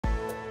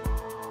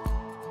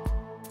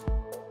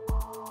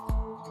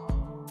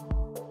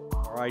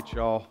right,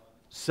 y'all.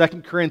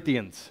 2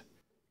 Corinthians.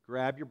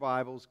 Grab your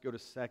Bibles, go to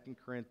 2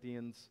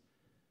 Corinthians.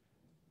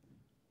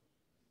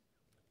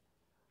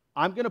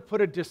 I'm going to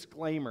put a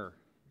disclaimer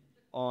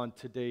on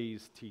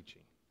today's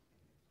teaching,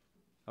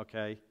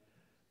 okay?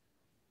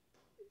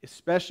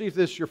 Especially if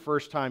this is your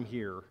first time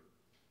here.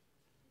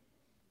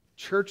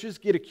 Churches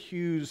get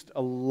accused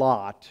a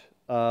lot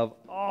of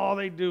all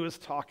they do is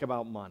talk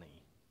about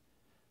money.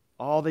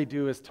 All they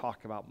do is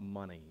talk about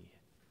money.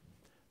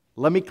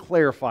 Let me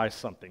clarify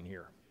something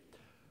here.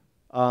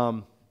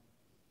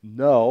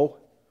 No,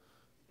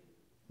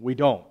 we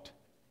don't.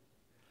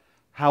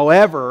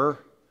 However,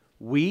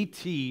 we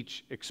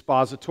teach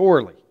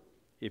expositorily.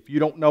 If you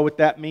don't know what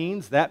that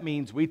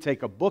means we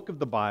take a book of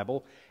the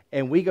Bible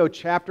and we go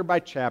chapter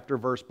by chapter,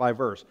 verse by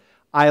verse.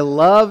 I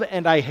love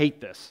and I hate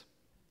this.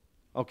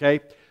 Okay?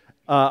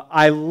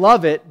 I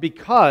love it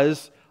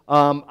because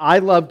I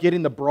love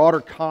getting the broader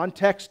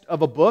context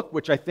of a book,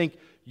 which I think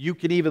you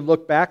can even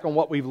look back on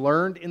what we've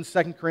learned in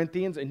 2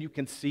 Corinthians and you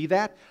can see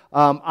that.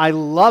 I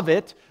love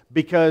it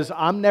because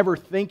I'm never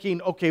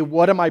thinking, okay,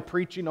 what am I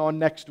preaching on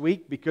next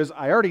week? Because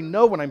I already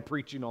know what I'm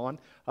preaching on.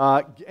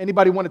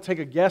 Anybody want to take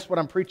a guess what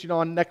I'm preaching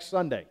on next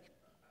Sunday?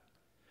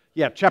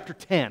 Yeah, chapter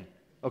 10,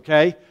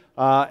 okay?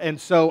 And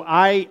so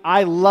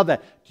I love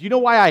that. Do you know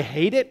why I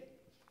hate it?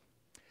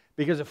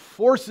 Because it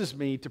forces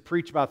me to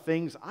preach about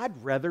things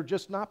I'd rather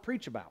just not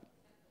preach about.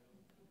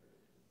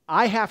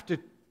 I have to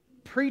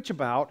preach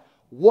about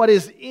what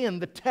is in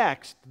the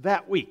text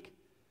that week.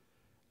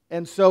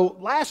 And so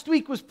last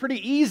week was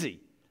pretty easy.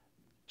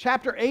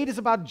 Chapter 8 is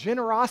about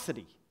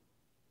generosity.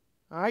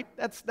 All right?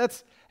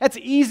 That's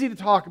easy to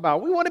talk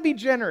about. We want to be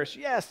generous.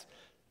 Yes,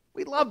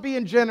 we love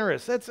being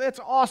generous. That's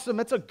awesome.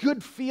 It's a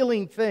good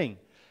feeling thing.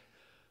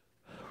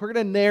 We're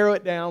going to narrow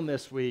it down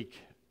this week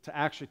to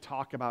actually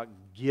talk about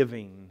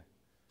giving,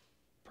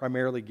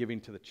 primarily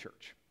giving to the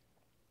church.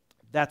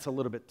 That's a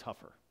little bit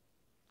tougher.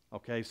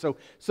 Okay, so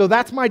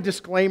that's my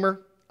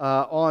disclaimer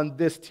on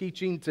this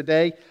teaching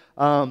today.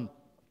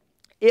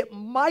 It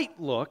might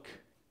look,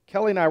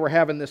 Kelly and I were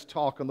having this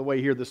talk on the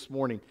way here this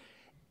morning,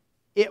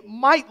 it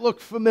might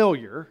look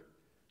familiar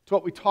to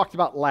what we talked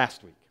about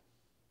last week.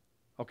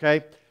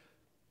 Okay,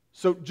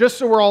 so just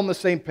so we're all on the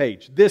same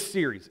page, this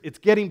series, it's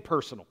getting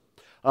personal.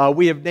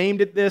 We have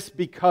named it this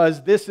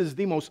because this is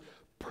the most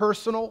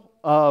personal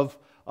of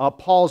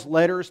Paul's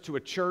letters to a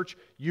church.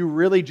 You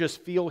really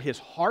just feel his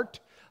heart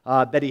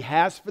that he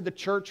has for the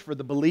church, for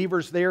the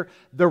believers there.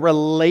 The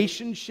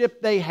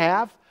relationship they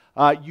have,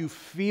 you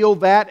feel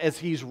that as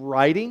he's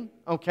writing,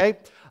 okay?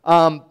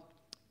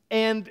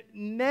 And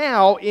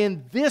now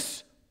in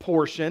this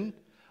portion,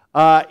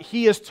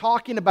 he is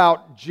talking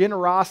about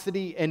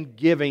generosity and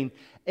giving.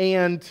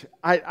 And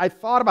I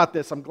thought about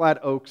this. I'm glad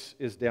Oaks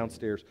is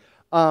downstairs.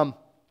 I'm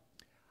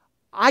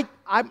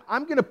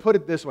going to put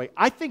it this way.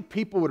 I think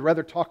people would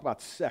rather talk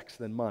about sex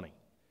than money.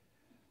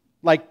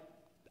 Like,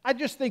 I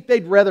just think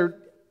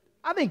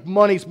I think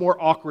money's more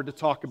awkward to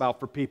talk about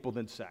for people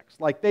than sex.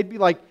 Like, they'd be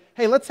like,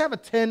 hey, let's have a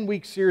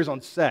 10-week series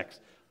on sex.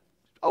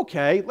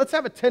 Okay, let's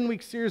have a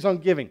 10-week series on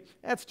giving.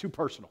 That's too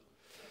personal.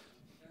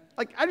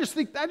 Like, I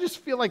just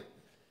feel like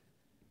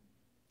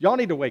y'all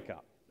need to wake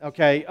up,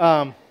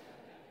 okay?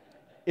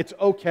 It's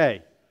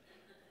okay.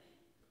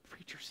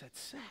 Preacher said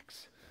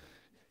sex.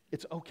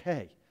 It's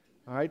okay.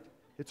 All right?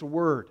 It's a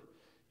word.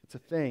 It's a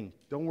thing.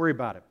 Don't worry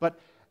about it. But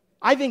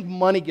I think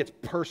money gets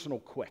personal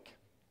quick.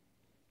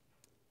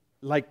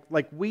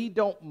 Like we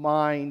don't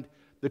mind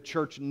the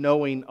church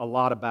knowing a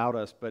lot about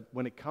us, but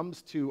when it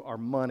comes to our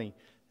money,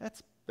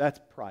 that's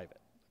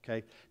private.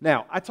 Okay?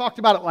 Now, I talked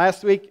about it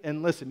last week,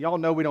 and listen, y'all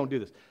know we don't do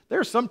this.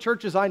 There are some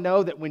churches I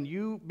know that when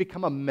you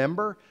become a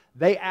member,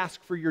 they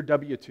ask for your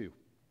W-2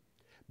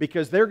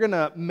 because they're going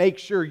to make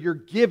sure you're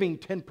giving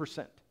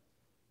 10%.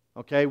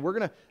 Okay, we're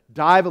going to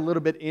dive a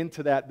little bit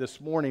into that this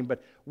morning,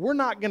 but we're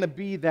not going to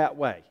be that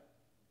way,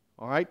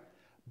 all right?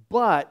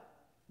 But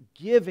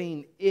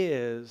giving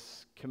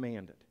is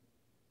commanded.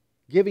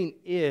 Giving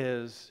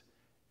is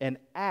an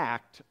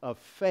act of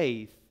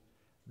faith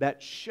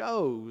that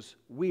shows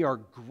we are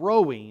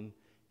growing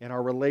in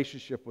our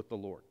relationship with the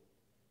Lord,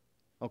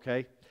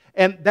 okay?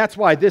 And that's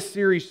why this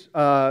series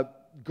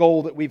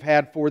goal that we've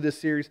had for this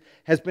series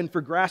has been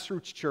for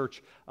Grassroots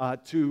Church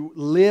to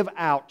live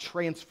out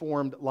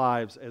transformed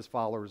lives as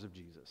followers of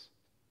Jesus.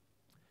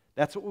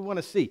 That's what we want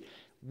to see.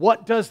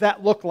 What does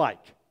that look like?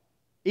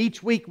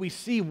 Each week we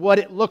see what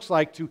it looks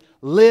like to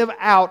live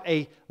out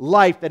a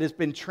life that has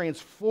been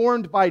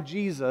transformed by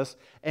Jesus,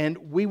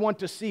 and we want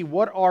to see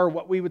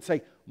what we would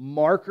say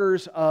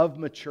markers of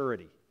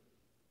maturity.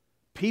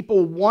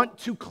 People want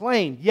to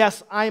claim,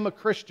 yes, I'm a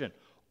Christian.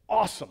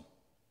 Awesome.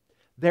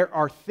 There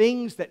are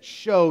things that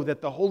show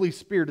that the Holy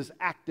Spirit is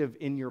active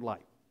in your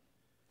life.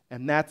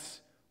 And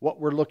that's what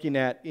we're looking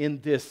at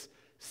in this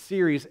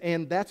series.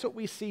 And that's what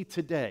we see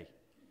today.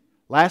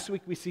 Last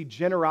week we see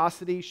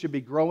generosity should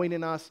be growing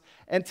in us.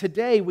 And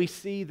today we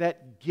see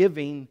that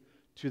giving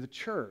to the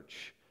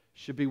church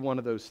should be one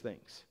of those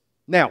things.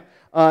 Now,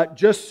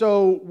 just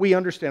so we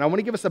understand, I want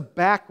to give us a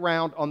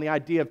background on the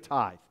idea of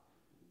tithe.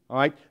 All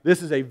right?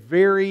 This is a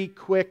very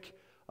quick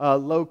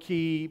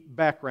low-key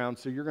background,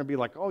 so you're going to be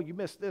like, oh, you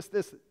missed this.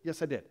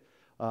 Yes, I did.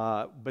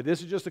 But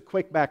this is just a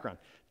quick background.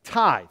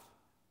 Tithe.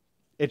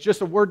 It's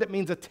just a word that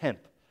means a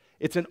tenth.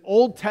 It's an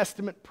Old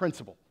Testament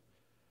principle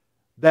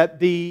that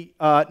the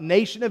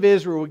nation of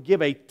Israel would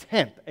give a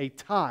tenth, a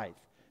tithe,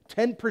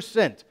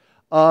 10%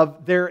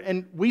 of their,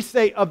 and we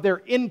say of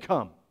their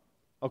income.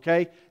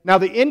 Okay? Now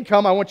the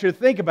income, I want you to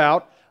think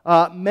about,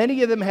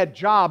 many of them had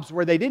jobs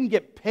where they didn't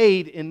get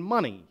paid in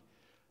money.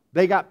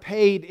 They got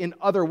paid in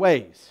other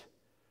ways.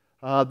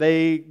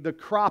 The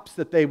crops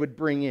that they would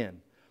bring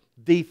in,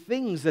 the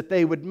things that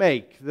they would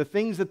make, the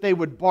things that they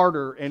would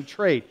barter and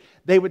trade.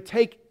 They would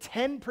take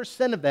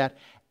 10% of that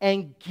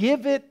and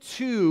give it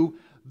to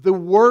the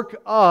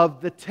work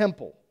of the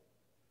temple,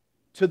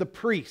 to the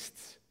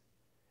priests.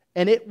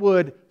 And it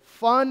would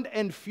fund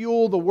and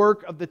fuel the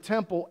work of the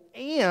temple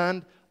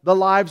and the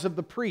lives of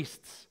the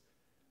priests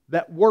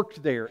that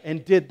worked there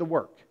and did the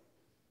work.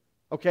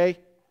 Okay?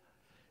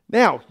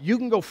 Now, you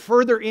can go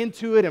further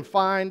into it and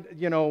find,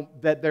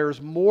 that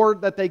there's more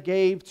that they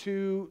gave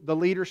to the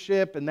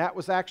leadership, and that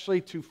was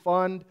actually to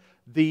fund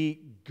the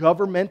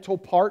governmental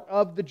part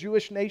of the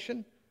Jewish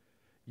nation.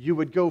 You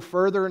would go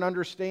further and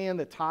understand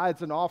that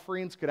tithes and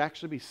offerings could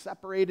actually be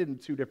separated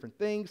into two different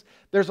things.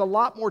 There's a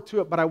lot more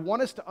to it, but I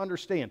want us to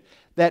understand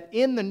that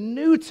in the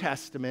New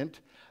Testament,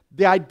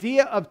 the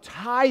idea of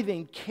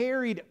tithing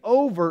carried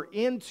over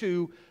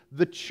into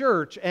the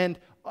church and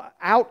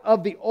out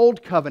of the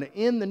old covenant,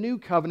 in the new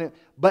covenant,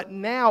 but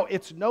now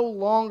it's no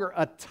longer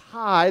a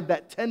tithe.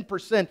 That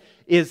 10%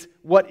 is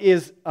what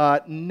is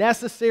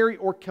necessary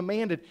or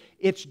commanded.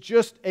 It's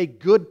just a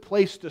good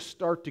place to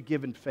start to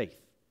give in faith.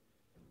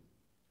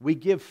 We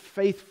give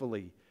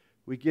faithfully,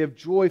 we give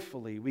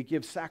joyfully, we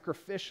give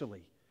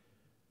sacrificially.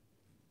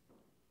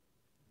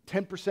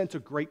 10% is a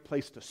great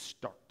place to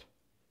start.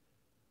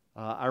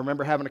 I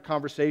remember having a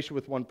conversation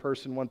with one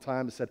person one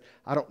time that said,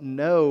 I don't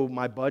know,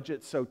 my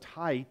budget's so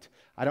tight,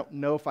 I don't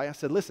know if I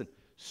said, listen,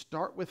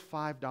 start with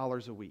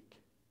 $5 a week.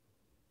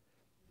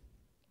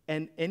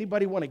 And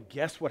anybody want to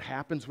guess what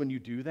happens when you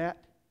do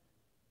that?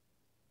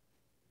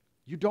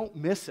 You don't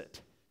miss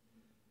it.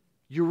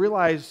 You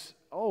realize,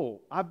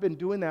 oh, I've been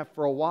doing that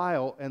for a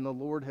while, and the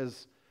Lord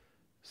has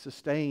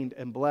sustained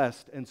and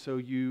blessed, and so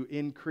you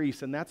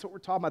increase. And that's what we're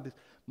talking about, this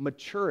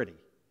maturity.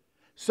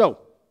 So,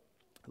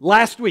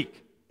 last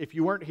week, if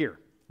you weren't here,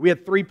 we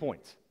had 3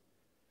 points.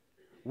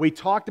 We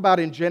talked about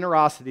in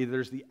generosity,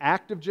 there's the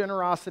act of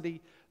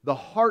generosity, the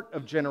heart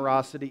of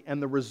generosity,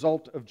 and the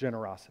result of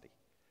generosity.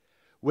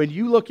 When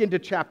you look into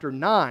chapter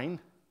 9,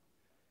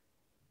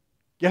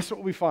 guess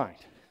what we find?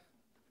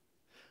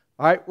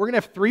 All right, we're going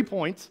to have 3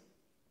 points,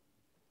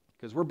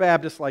 because we're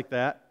Baptists like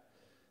that.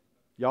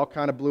 Y'all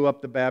kind of blew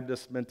up the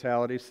Baptist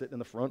mentality, sitting in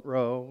the front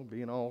row,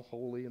 being all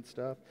holy and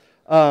stuff.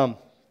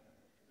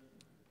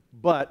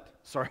 But,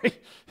 sorry,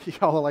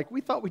 y'all are like, we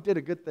thought we did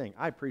a good thing.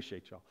 I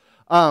appreciate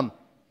y'all.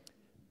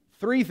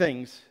 3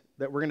 things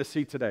that we're going to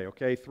see today,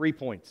 okay? 3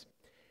 points.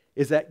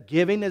 Is that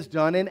giving is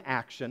done in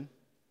action,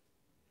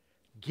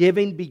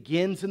 giving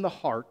begins in the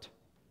heart,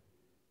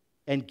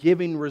 and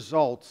giving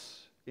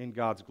results in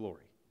God's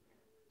glory.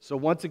 So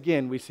once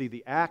again, we see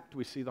the act,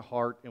 we see the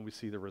heart, and we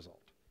see the result.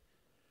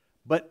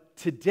 But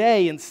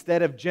today,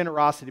 instead of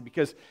generosity,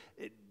 because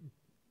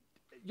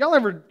y'all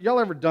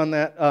ever done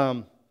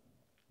that?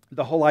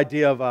 The whole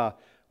idea of,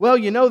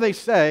 they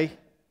say,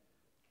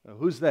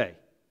 who's they?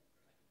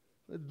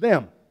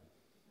 Them.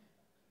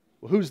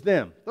 Well, who's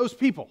them? Those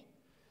people.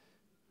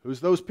 Who's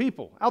those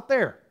people? Out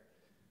there.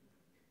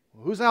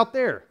 Well, who's out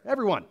there?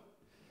 Everyone.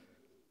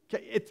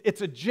 Okay,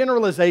 it's a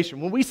generalization.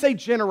 When we say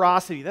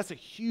generosity, that's a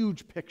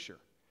huge picture.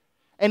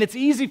 And it's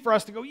easy for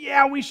us to go,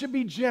 yeah, we should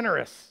be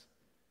generous.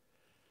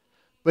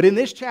 But in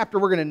this chapter,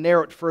 we're going to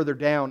narrow it further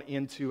down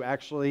into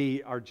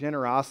actually our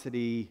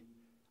generosity,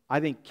 I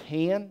think,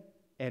 can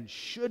and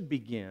should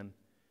begin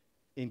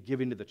in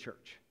giving to the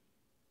church.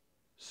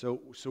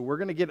 So we're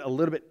going to get a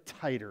little bit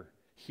tighter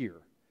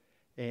here.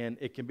 And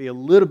it can be a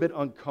little bit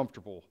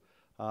uncomfortable.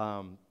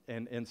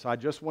 And so I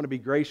just want to be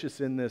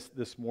gracious in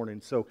this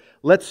morning. So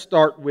let's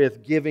start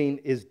with giving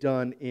is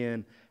done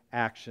in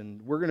action.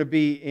 We're going to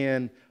be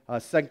in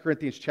 2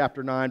 Corinthians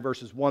chapter 9,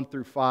 verses 1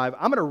 through 5.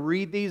 I'm going to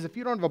read these. If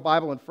you don't have a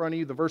Bible in front of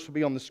you, the verse will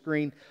be on the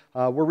screen.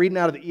 We're reading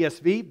out of the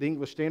ESV, the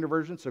English Standard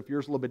Version, so if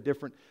yours is a little bit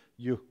different,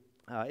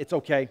 it's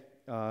okay.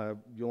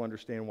 You'll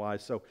understand why.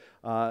 So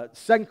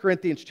 2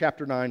 Corinthians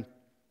chapter 9,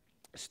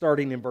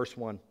 starting in verse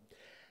 1.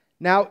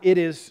 Now it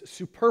is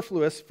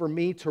superfluous for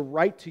me to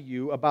write to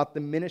you about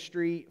the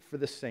ministry for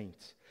the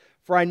saints.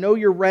 For I know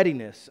your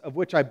readiness, of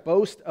which I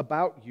boast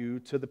about you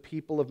to the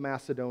people of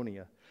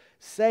Macedonia,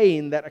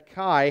 saying that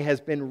Achaia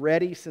has been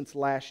ready since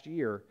last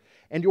year,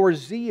 and your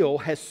zeal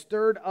has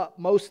stirred up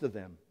most of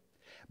them.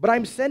 But I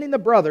am sending the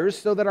brothers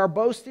so that our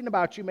boasting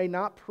about you may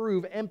not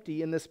prove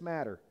empty in this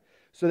matter,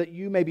 so that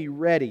you may be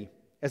ready,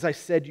 as I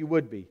said you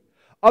would be.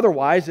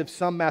 Otherwise, if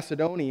some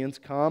Macedonians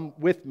come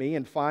with me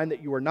and find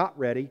that you are not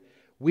ready,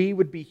 we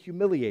would be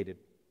humiliated,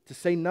 to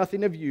say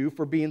nothing of you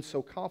for being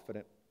so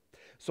confident.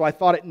 So I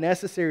thought it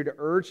necessary to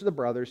urge the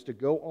brothers to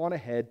go on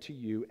ahead to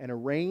you and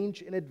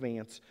arrange in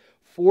advance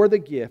for the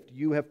gift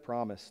you have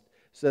promised,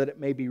 so that it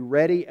may be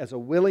ready as a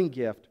willing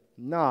gift,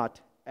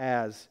 not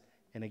as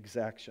an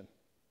exaction.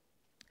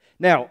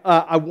 Now,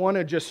 I want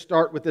to just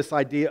start with this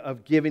idea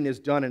of giving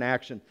is done in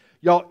action.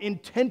 Y'all,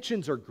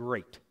 intentions are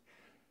great.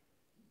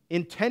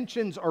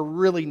 Intentions are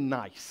really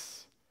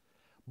nice.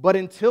 But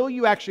until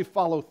you actually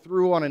follow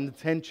through on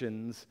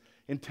intentions,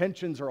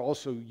 intentions are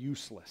also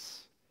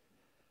useless.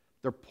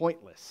 They're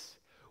pointless.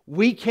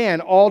 We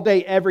can all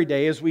day, every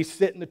day, as we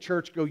sit in the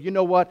church, go, you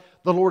know what?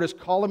 The Lord is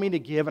calling me to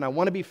give, and I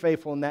want to be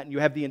faithful in that, and you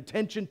have the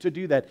intention to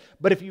do that.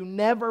 But if you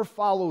never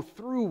follow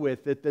through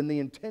with it, then the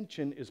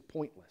intention is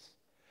pointless.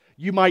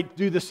 You might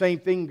do the same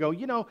thing and go,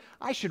 you know,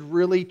 I should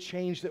really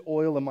change the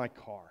oil in my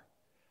car.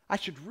 I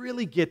should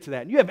really get to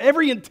that. And you have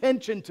every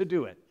intention to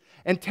do it.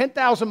 And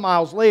 10,000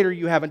 miles later,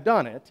 you haven't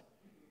done it.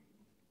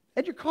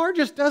 And your car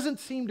just doesn't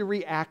seem to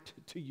react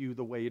to you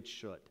the way it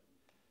should.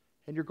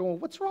 And you're going,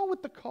 what's wrong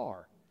with the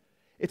car?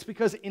 It's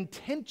because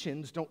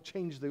intentions don't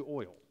change the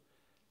oil.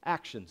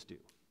 Actions do.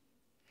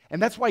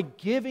 And that's why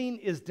giving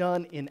is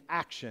done in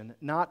action,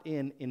 not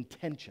in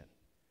intention.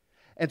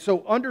 And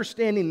so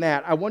understanding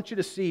that, I want you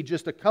to see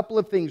just a couple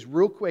of things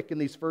real quick in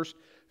these first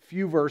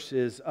few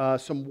verses,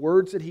 some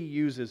words that he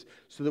uses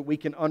so that we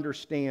can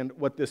understand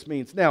what this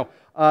means. Now,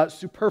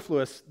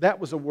 superfluous, that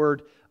was a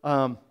word,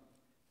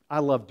 I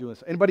love doing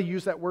this. Anybody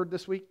use that word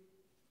this week?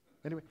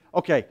 Anyway,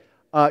 okay,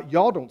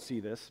 y'all don't see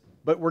this,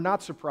 but we're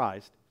not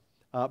surprised.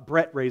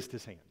 Brett raised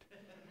his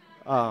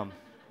hand.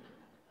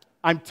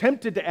 I'm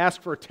tempted to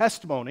ask for a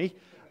testimony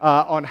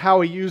on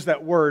how he used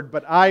that word,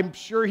 but I'm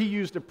sure he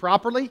used it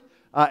properly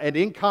and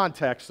in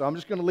context, so I'm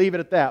just going to leave it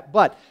at that.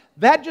 But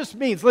that just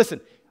means,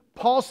 listen,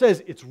 Paul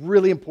says it's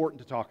really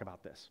important to talk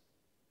about this.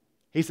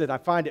 He said, I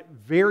find it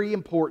very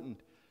important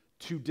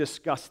to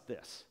discuss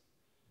this.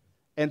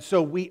 And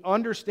so we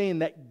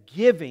understand that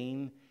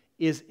giving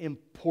is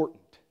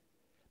important.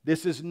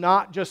 This is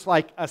not just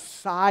like a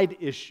side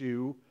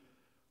issue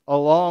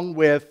along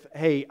with,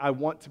 hey, I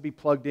want to be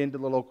plugged into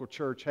the local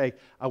church. Hey,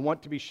 I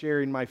want to be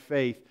sharing my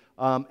faith.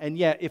 And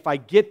yet, if I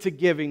get to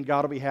giving,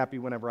 God will be happy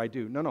whenever I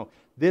do. No.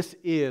 This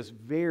is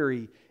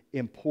very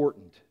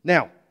important.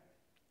 Now,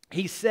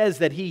 he says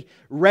that he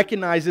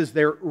recognizes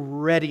their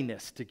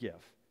readiness to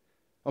give.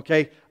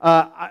 Okay?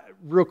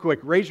 Real quick,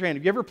 raise your hand.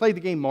 Have you ever played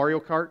the game Mario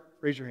Kart?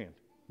 Raise your hand.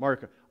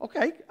 Mario Kart.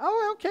 Okay.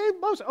 Oh, okay.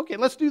 Okay,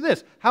 let's do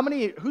this.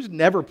 Who's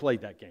never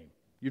played that game?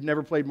 You've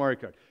never played Mario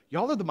Kart.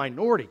 Y'all are the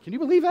minority. Can you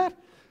believe that?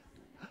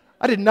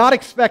 I did not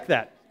expect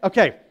that.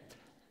 Okay.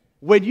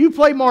 When you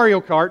play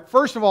Mario Kart,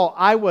 first of all,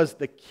 I was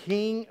the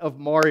king of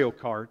Mario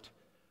Kart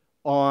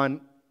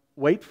on,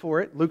 wait for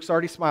it, Luke's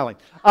already smiling.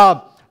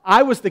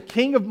 I was the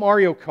king of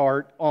Mario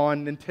Kart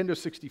on Nintendo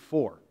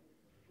 64.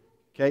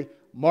 Okay?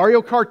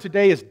 Mario Kart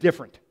today is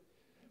different.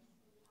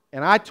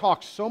 And I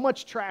talk so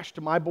much trash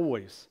to my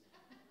boys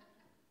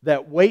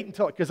that wait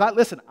until, because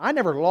I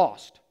never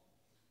lost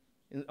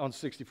on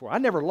 64. I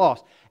never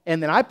lost.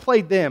 And then I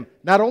played them.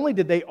 Not only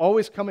did they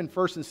always come in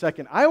first and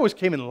second, I always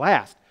came in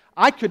last.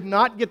 I could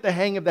not get the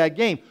hang of that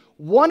game.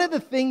 One of the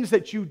things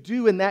that you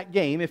do in that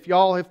game, if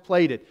y'all have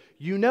played it,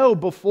 you know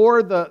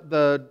before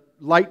the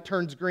light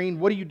turns green,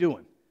 what are you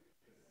doing?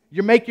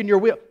 You're making your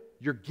wheel.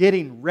 You're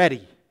getting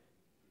ready.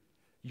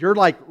 You're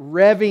like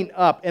revving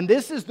up. And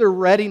this is the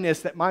readiness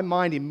that my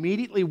mind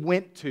immediately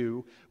went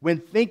to when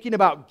thinking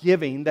about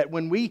giving, that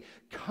when we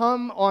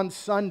come on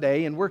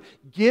Sunday and we're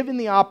given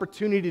the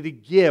opportunity to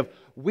give,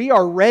 we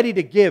are ready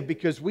to give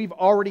because we've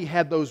already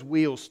had those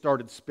wheels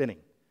started spinning.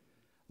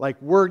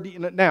 Like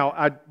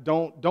now,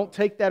 don't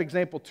take that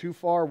example too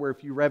far, where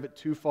if you rev it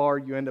too far,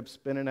 you end up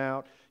spinning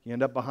out, you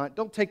end up behind.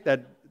 Don't take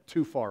that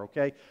too far,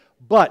 okay?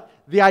 But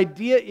the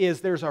idea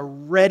is there's a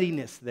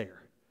readiness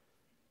there,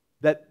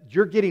 that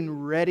you're getting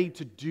ready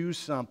to do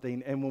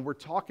something. And when we're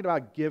talking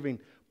about giving,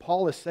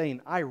 Paul is saying,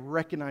 I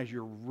recognize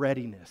your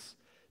readiness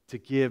to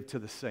give to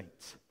the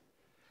saints.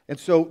 And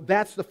so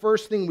that's the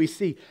first thing we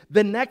see.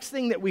 The next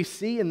thing that we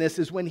see in this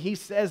is when he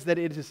says that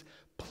it is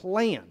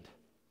planned.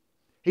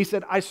 He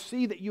said, I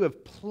see that you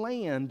have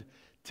planned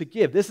to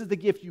give. This is the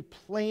gift you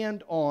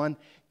planned on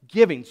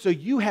giving. So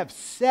you have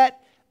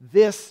set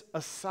this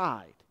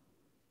aside.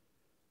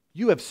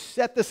 You have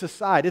set this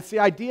aside. It's the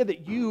idea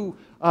that you,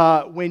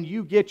 when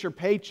you get your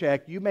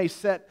paycheck, you may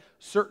set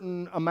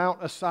certain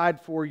amount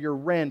aside for your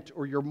rent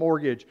or your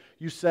mortgage.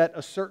 You set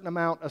a certain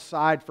amount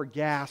aside for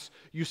gas.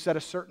 You set a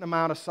certain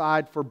amount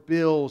aside for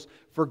bills,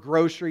 for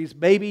groceries.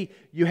 Maybe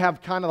you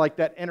have kind of like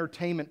that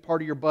entertainment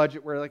part of your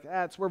budget where like,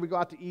 that's where we go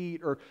out to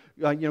eat or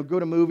go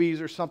to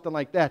movies or something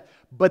like that.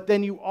 But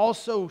then you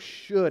also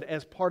should,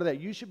 as part of that,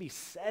 you should be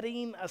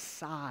setting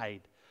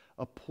aside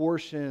a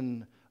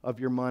portion of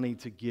your money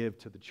to give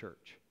to the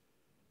church.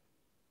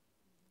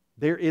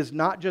 There is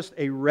not just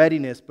a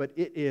readiness, but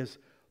it is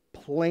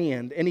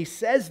planned. And he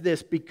says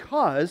this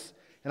because,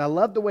 and I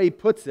love the way he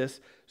puts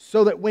this,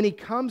 so that when he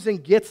comes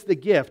and gets the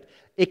gift,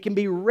 it can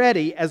be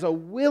ready as a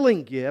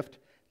willing gift,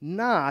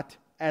 not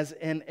as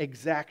an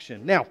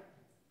exaction. Now,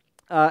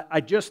 I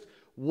just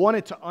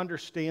wanted to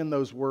understand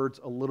those words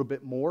a little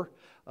bit more.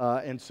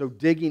 And so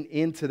digging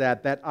into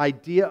that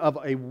idea of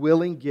a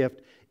willing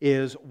gift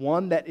is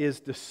one that is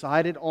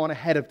decided on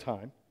ahead of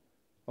time.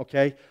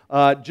 Okay?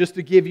 Just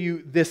to give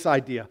you this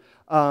idea.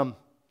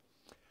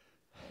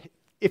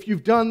 If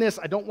you've done this,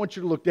 I don't want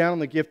you to look down on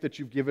the gift that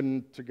you've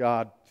given to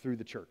God through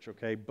the church,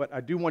 okay? But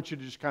I do want you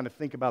to just kind of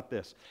think about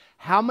this.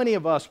 How many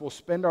of us will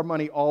spend our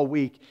money all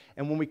week,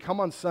 and when we come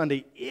on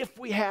Sunday, if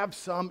we have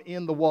some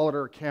in the wallet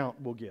or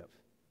account, we'll give?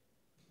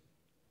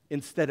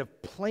 Instead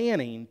of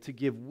planning to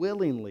give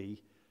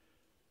willingly,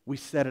 we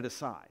set it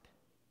aside.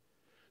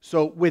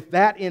 So with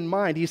that in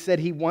mind, he said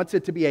he wants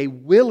it to be a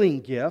willing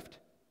gift,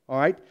 all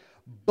right?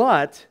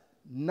 But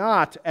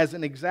not as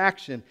an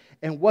exaction.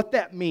 And what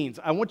that means,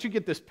 I want you to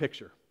get this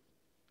picture.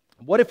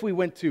 What if we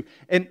went to,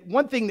 and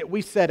one thing that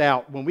we set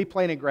out when we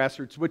planted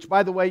Grassroots, which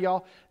by the way,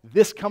 y'all,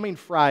 this coming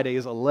Friday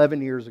is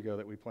 11 years ago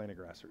that we planted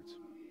Grassroots.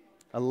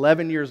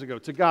 11 years ago,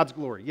 to God's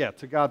glory. Yeah,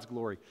 to God's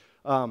glory.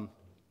 Glad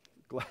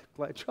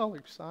y'all are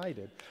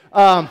excited.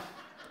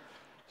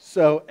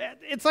 So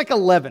it's like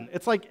 11.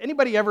 It's like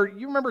anybody ever,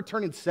 you remember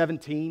turning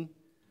 17?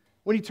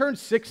 When you turn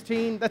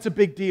 16, that's a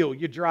big deal.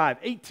 You drive.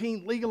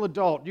 18, legal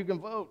adult. You can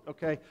vote,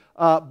 okay?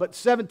 But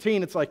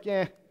 17, it's like,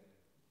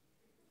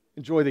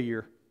 enjoy the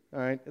year, all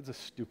right? It's a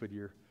stupid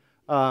year.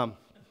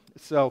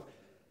 So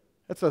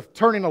that's a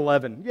turning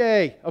 11.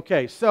 Yay.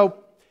 Okay,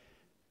 so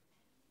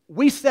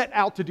we set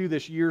out to do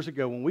this years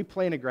ago. When we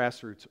planted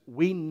Grassroots,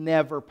 we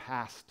never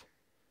passed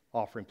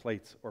offering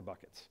plates or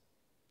buckets.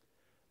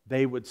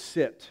 They would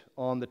sit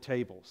on the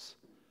tables.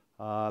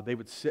 They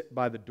would sit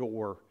by the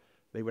door.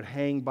 They would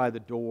hang by the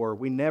door.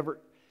 We never,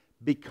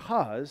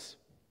 because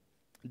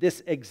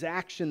this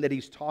exaction that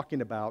he's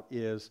talking about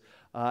is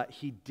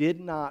he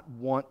did not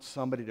want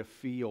somebody to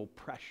feel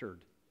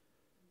pressured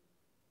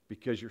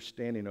because you're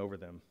standing over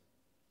them.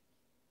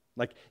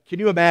 Like, can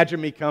you imagine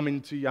me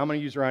coming to you? I'm going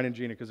to use Ryan and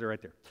Gina because they're right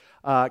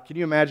there. Can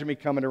you imagine me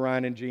coming to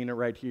Ryan and Gina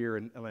right here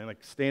and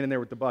like standing there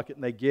with the bucket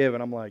and they give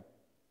and I'm like,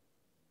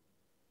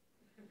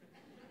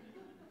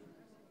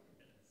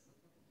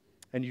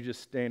 and you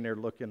just stand there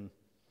looking.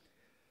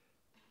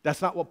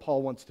 That's not what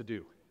Paul wants to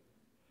do.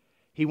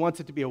 He wants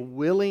it to be a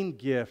willing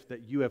gift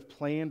that you have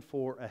planned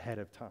for ahead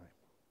of time.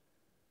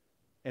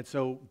 And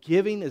so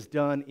giving is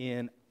done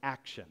in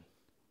action.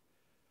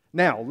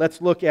 Now,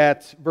 let's look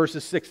at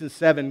verses 6 and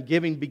 7.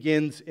 Giving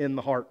begins in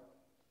the heart.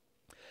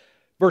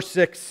 Verse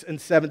 6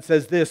 and 7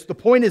 says this, "The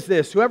point is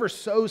this, whoever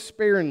sows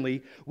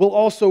sparingly will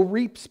also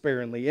reap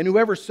sparingly, and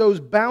whoever sows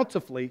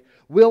bountifully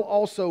will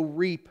also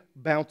reap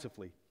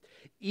bountifully.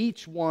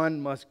 Each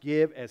one must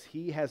give as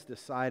he has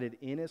decided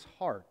in his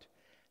heart,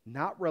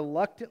 not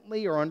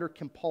reluctantly or under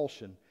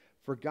compulsion,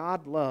 for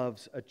God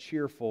loves a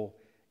cheerful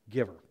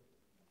giver."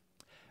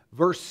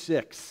 Verse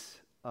 6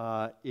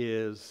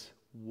 is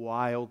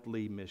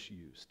wildly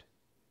misused.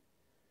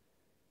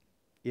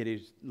 It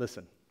is,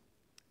 listen,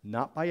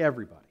 not by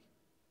everybody,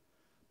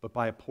 but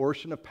by a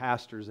portion of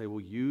pastors. They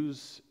will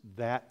use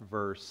that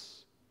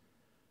verse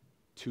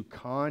to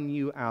con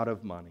you out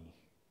of money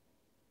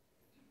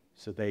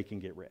so they can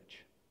get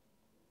rich.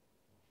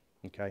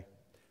 Okay?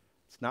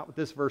 It's not what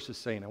this verse is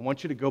saying. I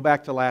want you to go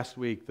back to last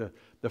week.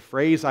 The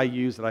phrase I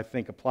use that I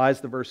think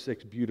applies to verse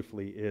 6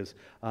 beautifully is,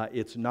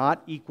 it's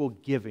not equal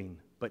giving,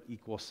 but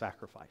equal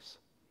sacrifice.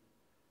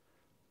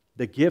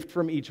 The gift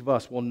from each of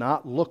us will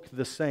not look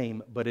the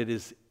same, but it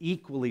is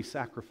equally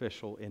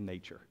sacrificial in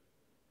nature.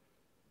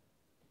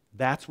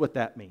 That's what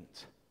that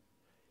means.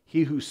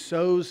 He who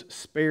sows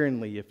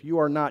sparingly, if you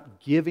are not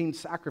giving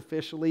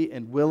sacrificially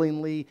and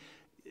willingly,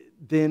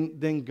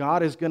 then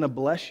God is going to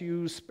bless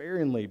you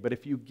sparingly. But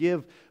if you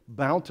give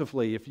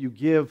bountifully, if you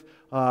give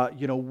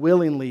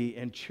willingly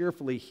and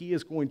cheerfully, He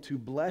is going to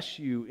bless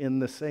you in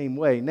the same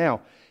way.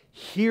 Now,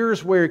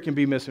 here's where it can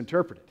be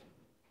misinterpreted.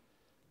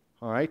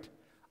 All right?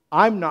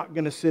 I'm not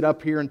going to sit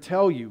up here and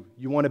tell you,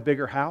 you want a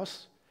bigger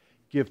house?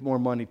 Give more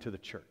money to the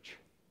church.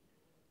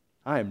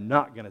 I am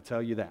not going to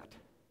tell you that.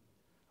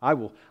 I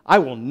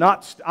will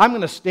not. I'm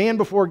going to stand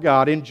before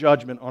God in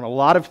judgment on a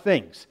lot of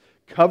things,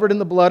 covered in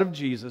the blood of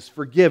Jesus,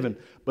 forgiven,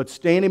 but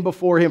standing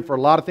before Him for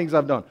a lot of things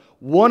I've done.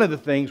 One of the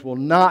things will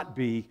not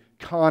be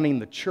conning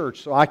the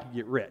church so I can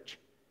get rich.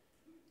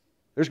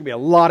 There's going to be a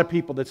lot of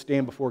people that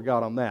stand before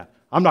God on that.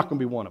 I'm not going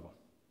to be one of them.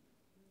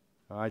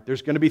 All right,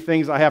 there's going to be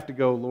things I have to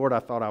go, Lord, I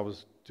thought I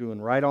was doing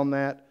right on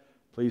that.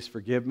 Please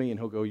forgive me. And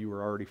He'll go, you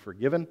were already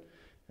forgiven.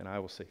 And I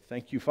will say,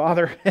 thank you,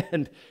 Father,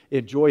 and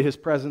enjoy His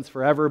presence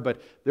forever.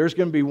 But there's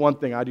going to be one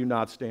thing I do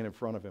not stand in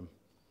front of Him,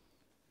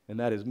 and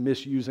that is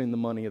misusing the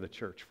money of the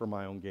church for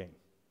my own gain.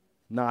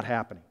 Not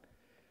happening.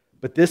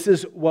 But this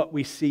is what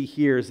we see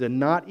here, is that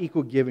not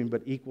equal giving,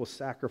 but equal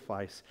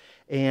sacrifice.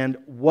 And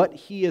what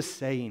he is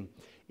saying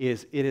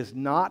is, it is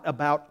not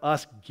about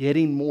us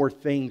getting more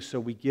things so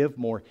we give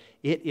more.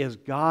 It is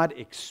God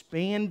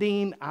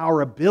expanding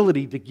our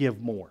ability to give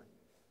more.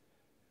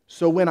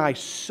 So when I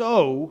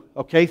sow,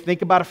 okay,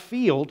 think about a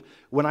field.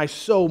 When I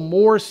sow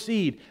more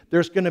seed,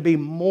 there's going to be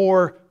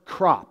more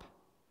crop,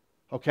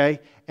 okay?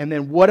 And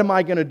then what am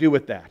I going to do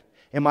with that?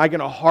 Am I going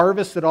to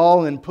harvest it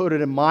all and put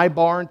it in my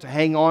barn to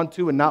hang on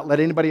to and not let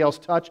anybody else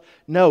touch?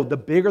 No, the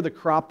bigger the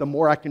crop, the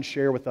more I can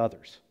share with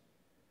others.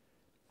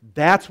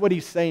 That's what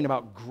he's saying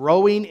about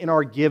growing in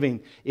our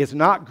giving. It's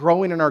not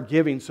growing in our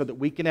giving so that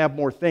we can have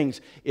more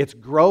things. It's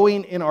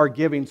growing in our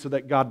giving so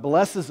that God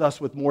blesses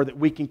us with more that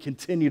we can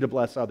continue to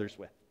bless others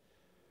with.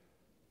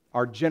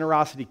 Our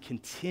generosity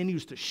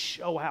continues to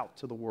show out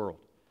to the world,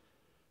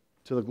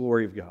 to the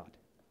glory of God.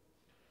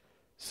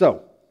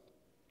 So,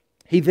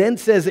 he then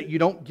says that you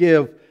don't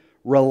give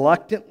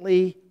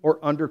reluctantly or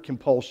under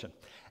compulsion.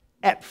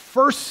 At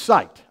first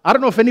sight, I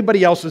don't know if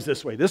anybody else is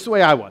this way. This is the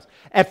way I was.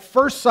 At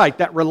first sight,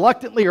 that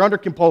reluctantly or under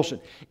compulsion,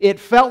 it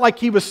felt like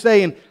he was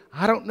saying,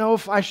 I don't know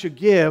if I should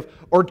give,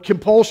 or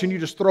compulsion, you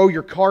just throw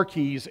your car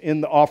keys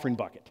in the offering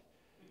bucket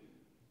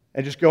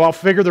and just go, I'll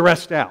figure the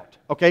rest out.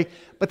 Okay?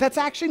 But that's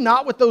actually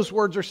not what those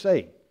words are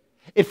saying.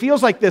 It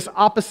feels like this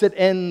opposite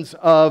ends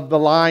of the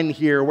line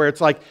here where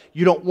it's like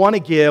you don't want to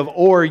give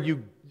or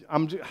you,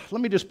 let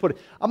me just put it,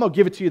 I'm going to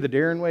give it to you the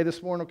Darrin way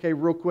this morning, okay,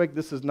 real quick.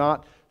 This is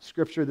not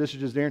Scripture, this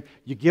is just Darrin.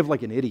 You give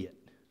like an idiot,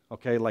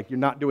 okay, like you're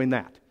not doing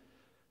that.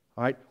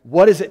 All right?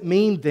 What does it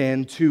mean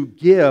then to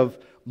give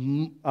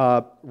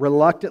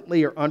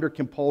reluctantly or under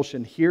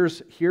compulsion?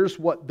 Here's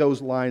what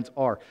those lines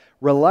are.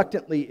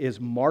 Reluctantly is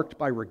marked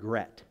by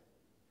regret.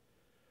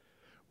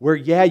 Where,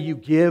 yeah, you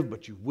give,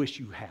 but you wish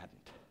you hadn't.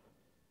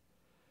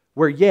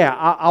 Where, yeah,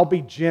 I'll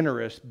be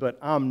generous, but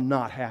I'm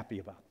not happy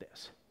about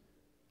this.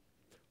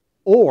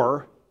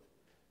 Or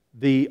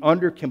the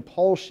under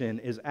compulsion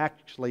is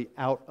actually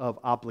out of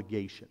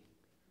obligation.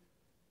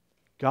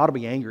 God will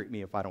be angry at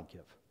me if I don't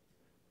give.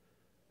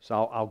 So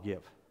I'll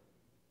give.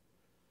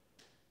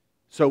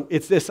 So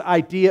it's this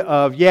idea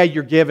of, yeah,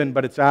 you're giving,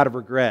 but it's out of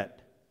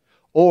regret.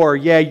 Or,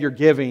 yeah, you're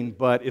giving,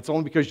 but it's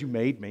only because you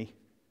made me.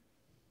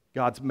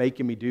 God's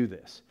making me do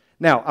this.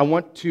 Now, I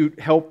want to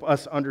help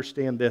us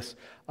understand this.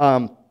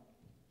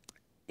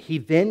 He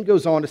then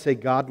goes on to say,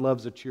 God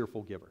loves a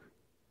cheerful giver.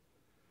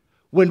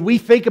 When we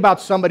think about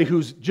somebody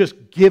who's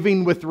just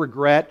giving with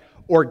regret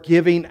or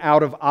giving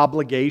out of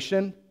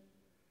obligation,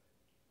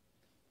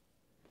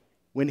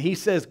 when he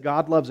says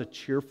God loves a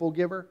cheerful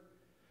giver,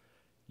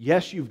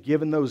 yes, you've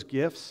given those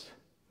gifts,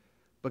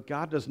 but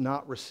God does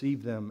not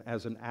receive them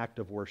as an act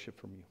of worship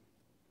from you.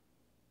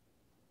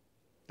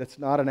 That's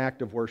not an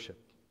act of worship.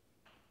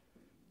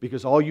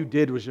 Because all you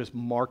did was just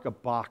mark a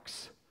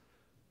box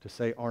to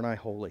say, aren't I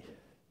holy?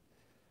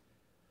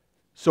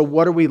 So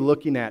what are we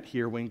looking at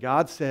here when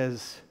God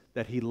says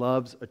that He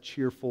loves a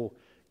cheerful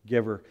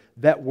giver?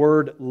 That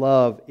word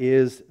love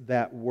is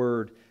that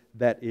word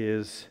that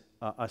is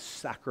a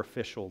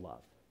sacrificial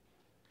love.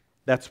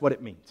 That's what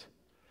it means.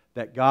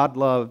 That God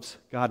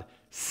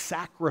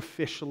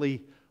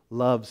sacrificially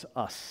loves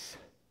us.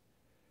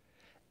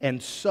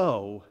 And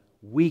so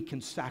we can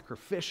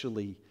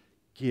sacrificially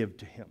give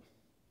to Him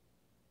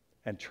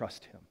and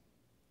trust Him.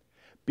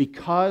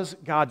 Because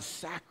God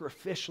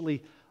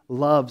sacrificially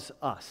loves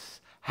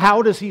us.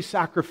 How does He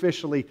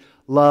sacrificially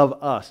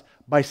love us?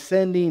 By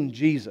sending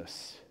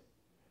Jesus,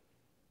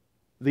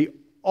 the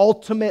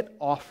ultimate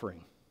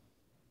offering,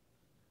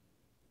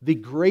 the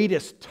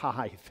greatest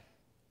tithe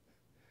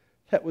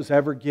that was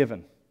ever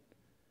given.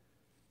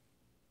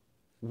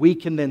 We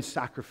can then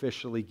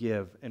sacrificially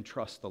give and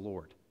trust the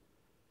Lord.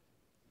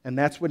 And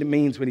that's what it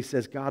means when He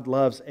says God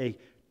loves a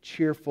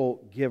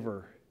cheerful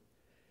giver.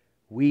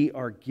 We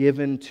are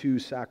given to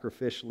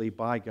sacrificially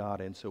by God,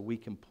 and so we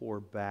can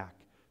pour back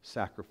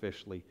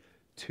sacrificially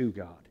to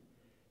God.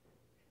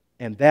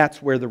 And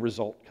that's where the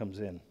result comes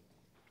in.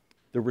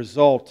 The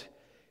result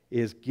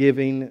is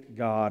giving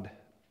God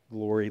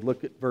glory.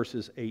 Look at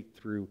verses 8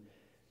 through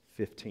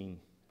 15.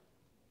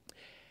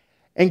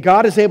 And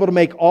God is able to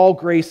make all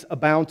grace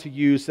abound to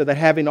you, so that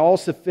having all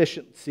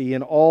sufficiency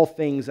in all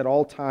things at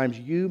all times,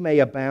 you may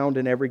abound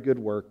in every good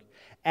work.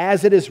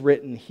 As it is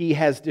written, He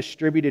has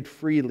distributed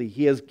freely.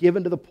 He has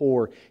given to the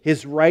poor.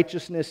 His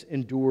righteousness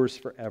endures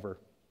forever.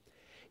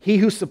 He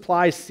who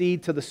supplies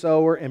seed to the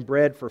sower and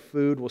bread for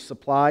food will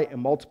supply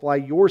and multiply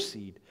your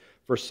seed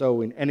for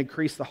sowing and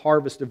increase the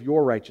harvest of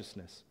your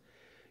righteousness.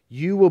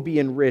 You will be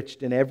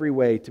enriched in every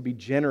way, to be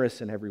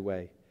generous in every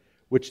way,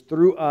 which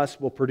through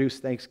us will produce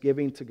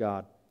thanksgiving to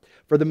God.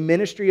 For the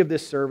ministry of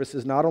this service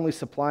is not only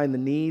supplying the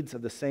needs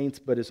of the saints,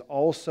 but is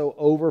also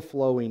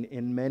overflowing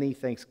in many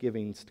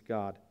thanksgivings to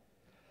God.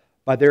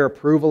 By their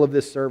approval of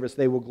this service,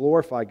 they will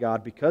glorify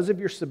God because of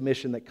your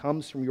submission that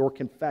comes from your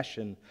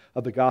confession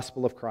of the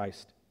gospel of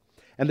Christ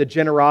and the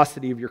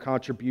generosity of your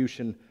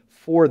contribution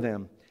for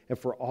them and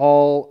for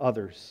all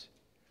others,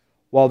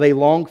 while they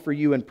long for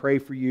you and pray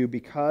for you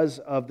because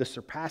of the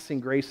surpassing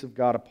grace of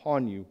God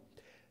upon you.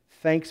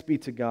 Thanks be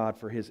to God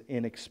for His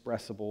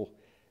inexpressible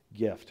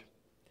gift.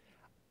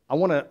 I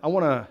want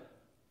to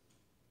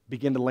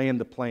begin to land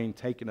the plane,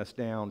 taking us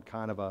down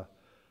kind of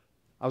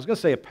I was going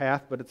to say a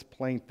path, but it's a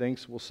plane thing,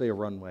 so we'll say a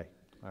runway,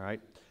 all right?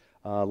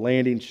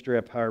 Landing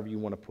strip, however you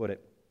want to put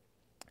it.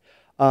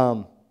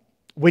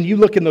 When you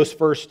look in those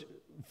first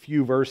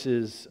few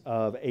verses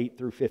of 8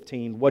 through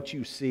 15, what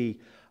you see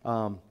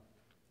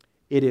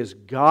It is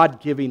God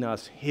giving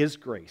us His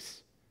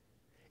grace.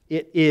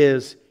 It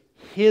is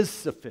His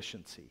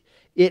sufficiency.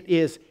 It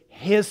is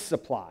His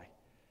supply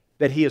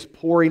that He is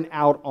pouring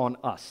out on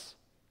us.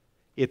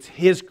 It's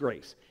His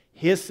grace,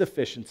 His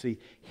sufficiency,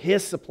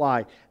 His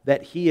supply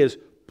that He is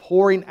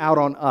pouring out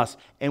on us.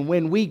 And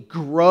when we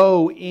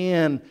grow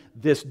in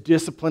this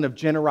discipline of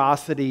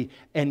generosity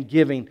and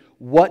giving,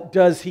 what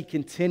does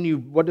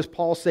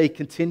Paul say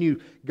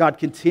God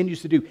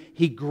continues to do?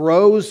 He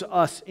grows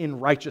us in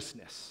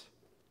righteousness.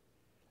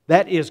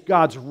 That is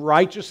God's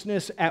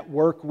righteousness at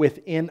work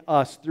within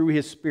us through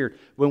His Spirit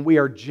when we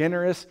are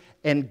generous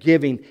and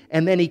giving.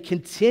 And then He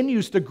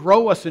continues to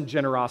grow us in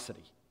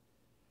generosity.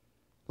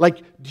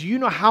 Like, do you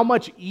know how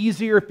much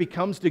easier it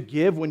becomes to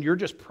give when you're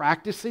just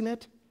practicing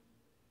it?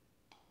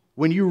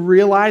 When you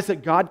realize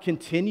that God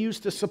continues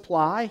to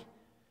supply?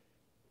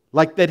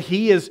 Like that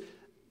He is...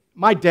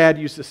 My dad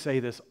used to say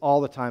this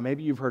all the time.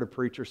 Maybe you've heard a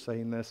preacher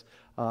saying this.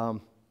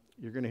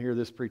 You're going to hear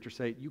this preacher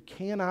say, you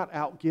cannot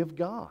outgive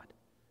God.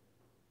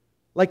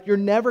 Like you're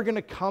never going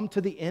to come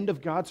to the end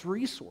of God's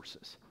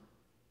resources.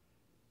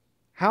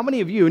 How many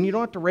of you, and you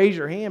don't have to raise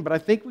your hand, but I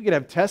think we could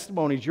have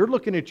testimonies. You're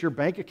looking at your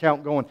bank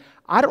account going,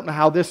 I don't know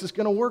how this is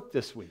going to work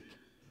this week.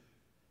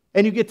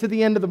 And you get to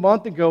the end of the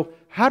month and go,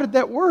 how did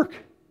that work?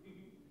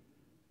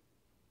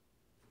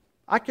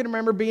 I can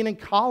remember being in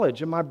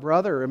college, and my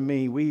brother and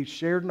me, we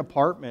shared an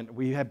apartment.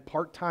 We had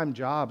part-time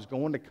jobs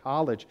going to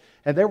college.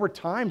 And there were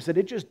times that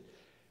it just,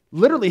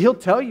 literally, he'll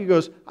tell you, he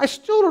goes, I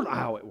still don't know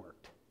how it worked.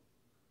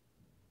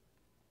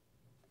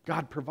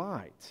 God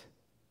provides.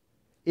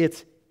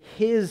 It's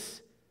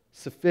His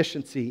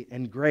sufficiency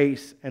and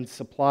grace and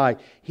supply.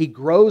 He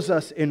grows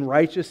us in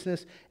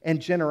righteousness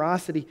and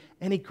generosity,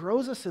 and He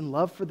grows us in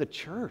love for the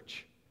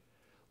church.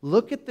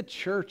 Look at the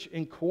church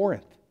in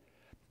Corinth.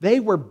 They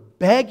were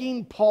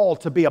begging Paul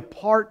to be a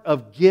part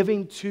of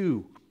giving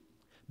to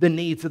the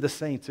needs of the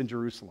saints in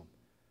Jerusalem.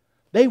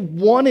 They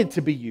wanted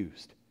to be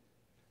used.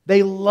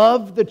 They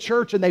loved the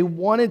church and they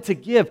wanted to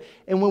give.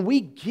 And when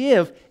we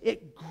give,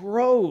 it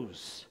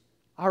grows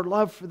our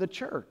love for the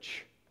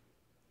church.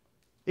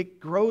 It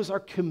grows our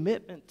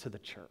commitment to the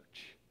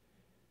church.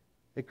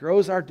 It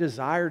grows our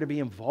desire to be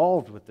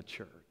involved with the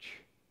church.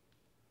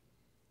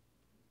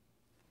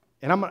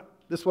 And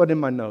this wasn't in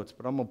my notes,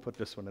 but I'm going to put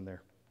this one in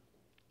there.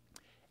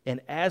 And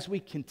as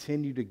we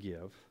continue to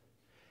give,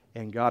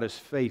 and God is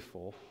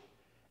faithful,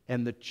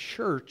 and the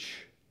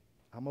church,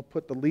 I'm going to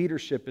put the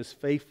leadership is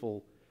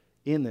faithful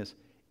in this,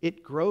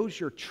 it grows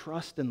your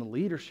trust in the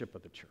leadership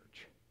of the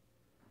church.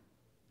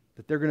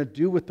 That they're going to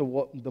do with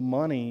the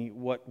money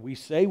what we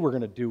say we're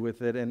going to do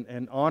with it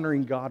and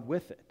honoring God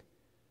with it.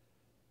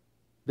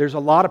 There's a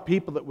lot of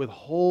people that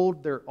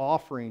withhold their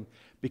offering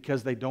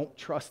because they don't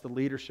trust the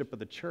leadership of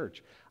the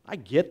church. I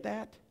get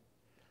that.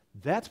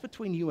 That's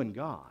between you and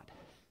God.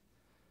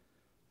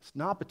 It's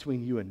not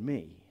between you and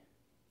me.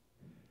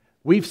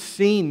 We've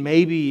seen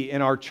maybe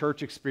in our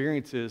church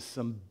experiences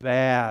some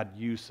bad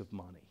use of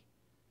money.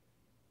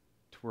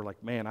 We're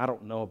like, man, I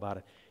don't know about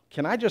it.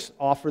 Can I just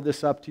offer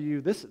this up to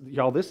you?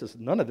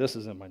 None of this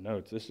is in my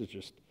notes. This is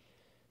just,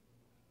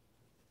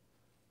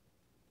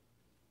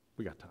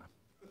 we got time.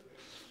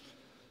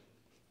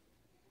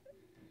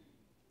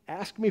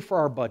 Ask me for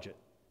our budget.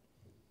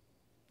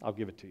 I'll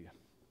give it to you.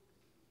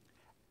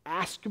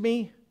 Ask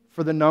me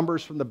for the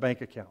numbers from the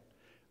bank account.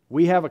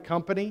 We have a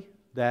company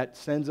that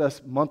sends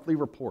us monthly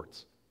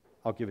reports.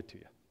 I'll give it to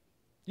you.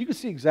 You can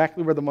see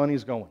exactly where the money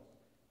is going.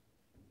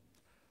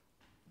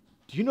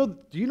 Do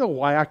you know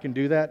why I can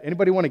do that?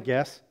 Anybody want to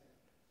guess?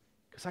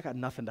 Because I got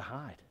nothing to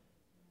hide.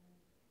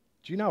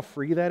 Do you know how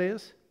free that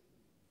is?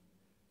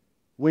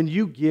 When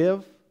you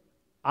give,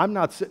 I'm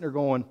not sitting there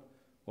going,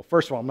 well,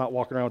 first of all, I'm not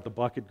walking around with the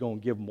bucket going,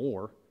 give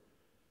more.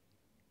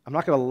 I'm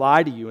not going to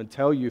lie to you and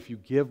tell you if you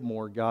give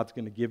more, God's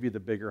going to give you the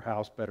bigger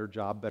house, better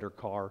job, better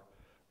car,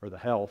 or the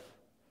health.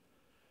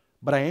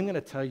 But I am going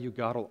to tell you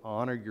God will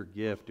honor your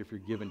gift if you're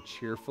given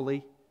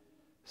cheerfully,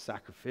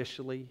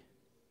 sacrificially,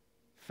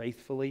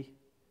 faithfully.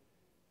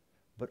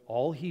 But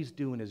all He's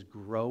doing is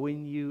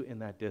growing you in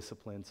that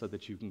discipline so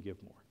that you can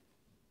give more.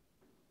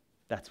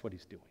 That's what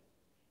He's doing.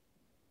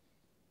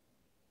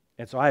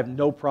 And so I have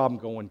no problem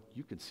going,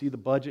 you can see the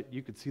budget,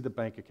 you can see the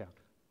bank account.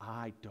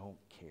 I don't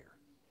care.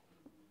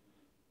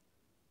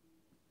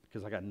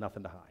 Because I got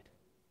nothing to hide.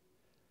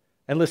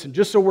 And listen,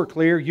 just so we're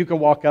clear, you can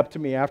walk up to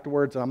me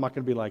afterwards and I'm not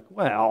going to be like,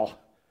 well,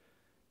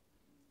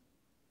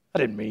 I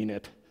didn't mean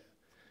it.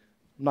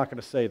 I'm not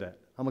going to say that.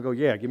 I'm going to go,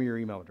 yeah, give me your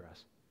email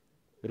address.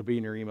 It'll be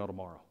in your email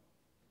tomorrow.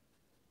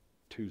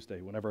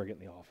 Tuesday, whenever I get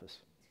in the office.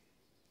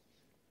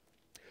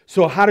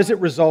 So how does it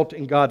result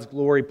in God's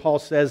glory? Paul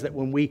says that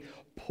when we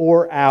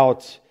pour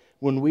out,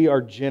 when we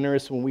are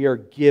generous, when we are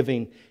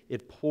giving,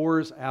 it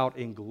pours out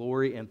in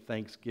glory and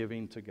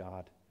thanksgiving to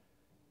God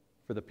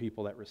for the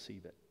people that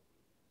receive it.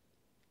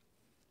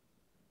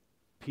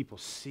 People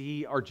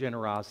see our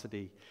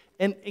generosity.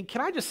 And can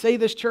I just say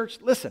this, church?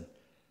 Listen,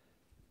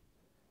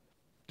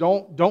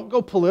 don't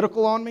go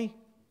political on me.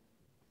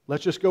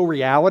 Let's just go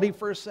reality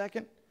for a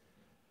second.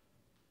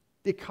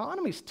 The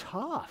economy's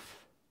tough.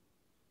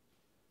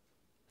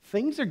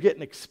 things are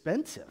getting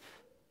expensive.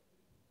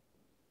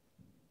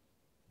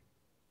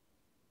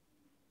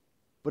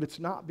 But it's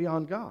not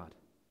beyond God.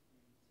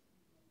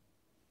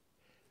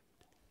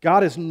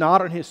 God is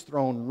not on his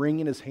throne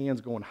wringing his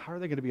hands going, how are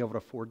they going to be able to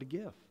afford to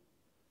give?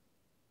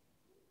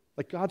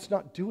 Like, God's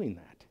not doing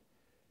that.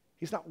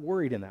 He's not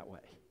worried in that way.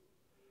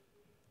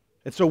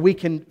 And so we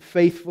can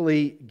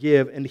faithfully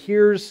give. And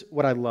here's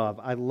what I love.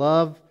 I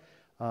love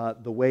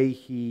the way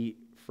he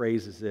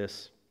phrases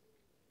this,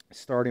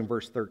 starting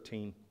verse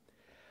 13.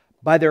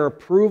 By their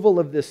approval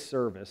of this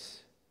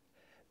service,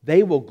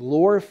 they will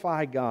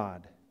glorify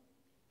God.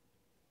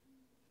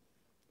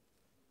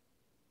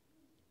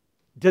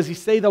 Does he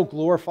say they'll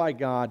glorify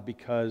God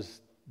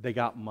because they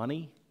got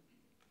money?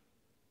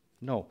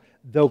 No.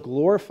 They'll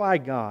glorify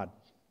God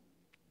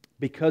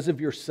because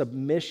of your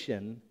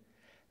submission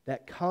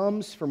that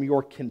comes from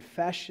your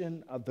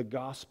confession of the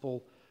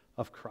gospel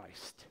of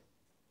Christ.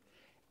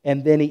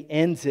 And then he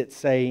ends it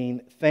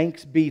saying,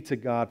 thanks be to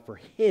God for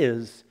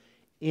his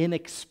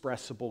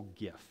inexpressible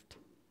gift.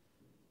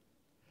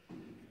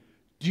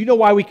 Do you know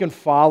why we can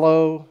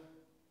follow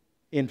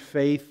in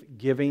faith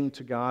giving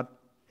to God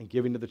and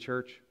giving to the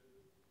church?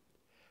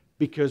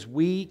 Because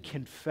we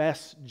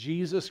confess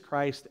Jesus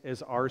Christ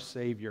as our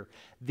Savior,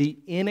 the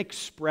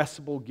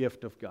inexpressible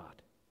gift of God.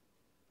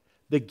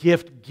 The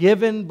gift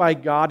given by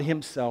God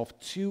himself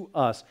to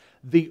us,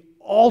 the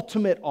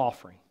ultimate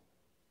offering,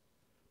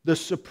 the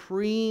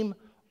supreme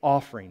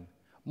offering,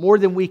 more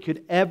than we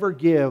could ever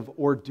give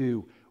or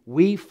do.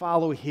 We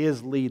follow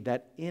his lead,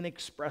 that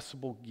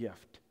inexpressible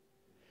gift.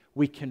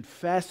 We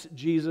confess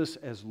Jesus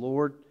as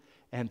Lord,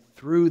 and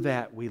through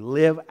that we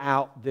live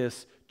out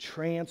this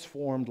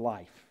transformed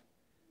life.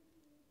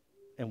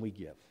 And we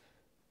give.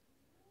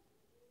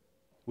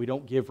 We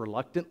don't give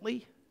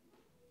reluctantly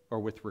or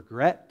with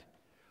regret.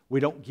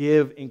 We don't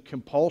give in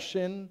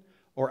compulsion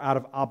or out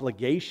of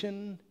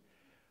obligation,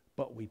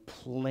 but we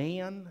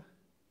plan,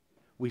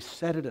 we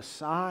set it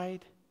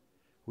aside,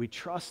 we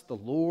trust the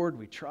Lord,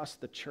 we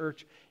trust the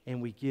church, and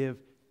we give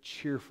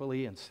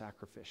cheerfully and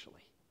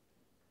sacrificially.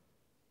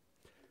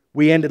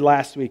 We ended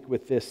last week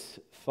with this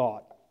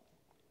thought.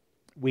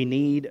 We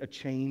need a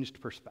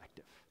changed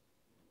perspective.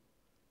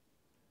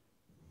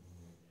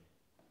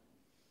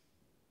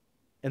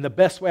 And the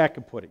best way I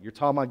can put it, you're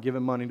talking about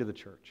giving money to the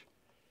church.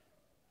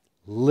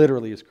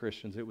 Literally, as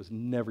Christians, it was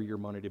never your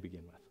money to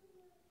begin with.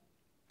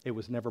 It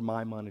was never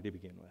my money to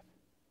begin with.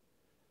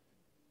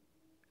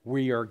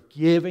 We are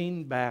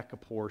giving back a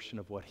portion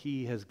of what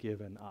he has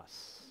given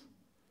us.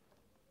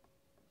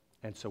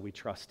 And so we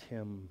trust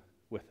him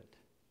with it.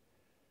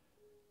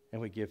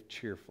 And we give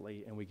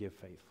cheerfully and we give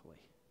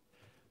faithfully.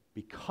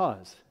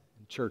 Because,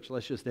 church,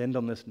 let's just end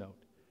on this note.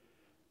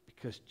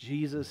 Because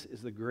Jesus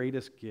is the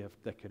greatest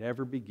gift that could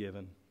ever be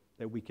given,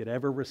 that we could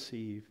ever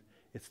receive.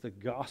 It's the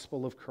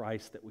gospel of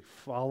Christ that we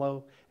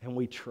follow and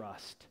we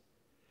trust.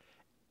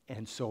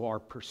 And so our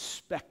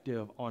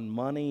perspective on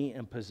money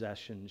and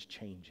possessions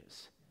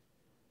changes.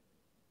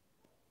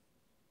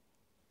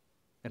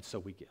 And so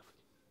we give.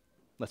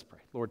 Let's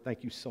pray. Lord,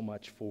 thank you so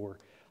much for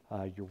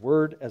your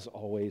word, as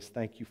always.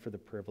 Thank you for the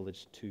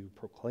privilege to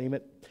proclaim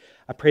it.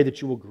 I pray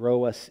that you will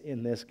grow us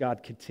in this.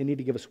 God, continue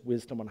to give us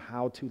wisdom on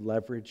how to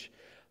leverage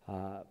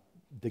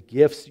the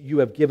gifts you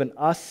have given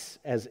us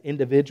as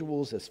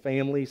individuals, as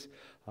families,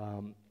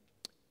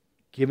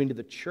 giving to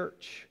the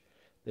church,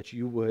 that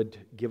you would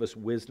give us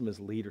wisdom as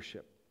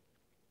leadership.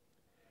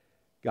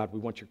 God, we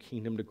want your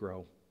kingdom to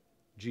grow.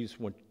 Jesus,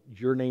 we want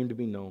your name to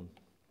be known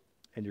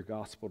and your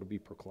gospel to be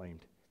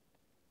proclaimed.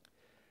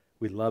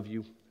 We love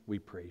you. We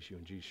praise you.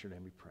 In Jesus'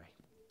 name we pray.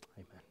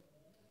 Amen.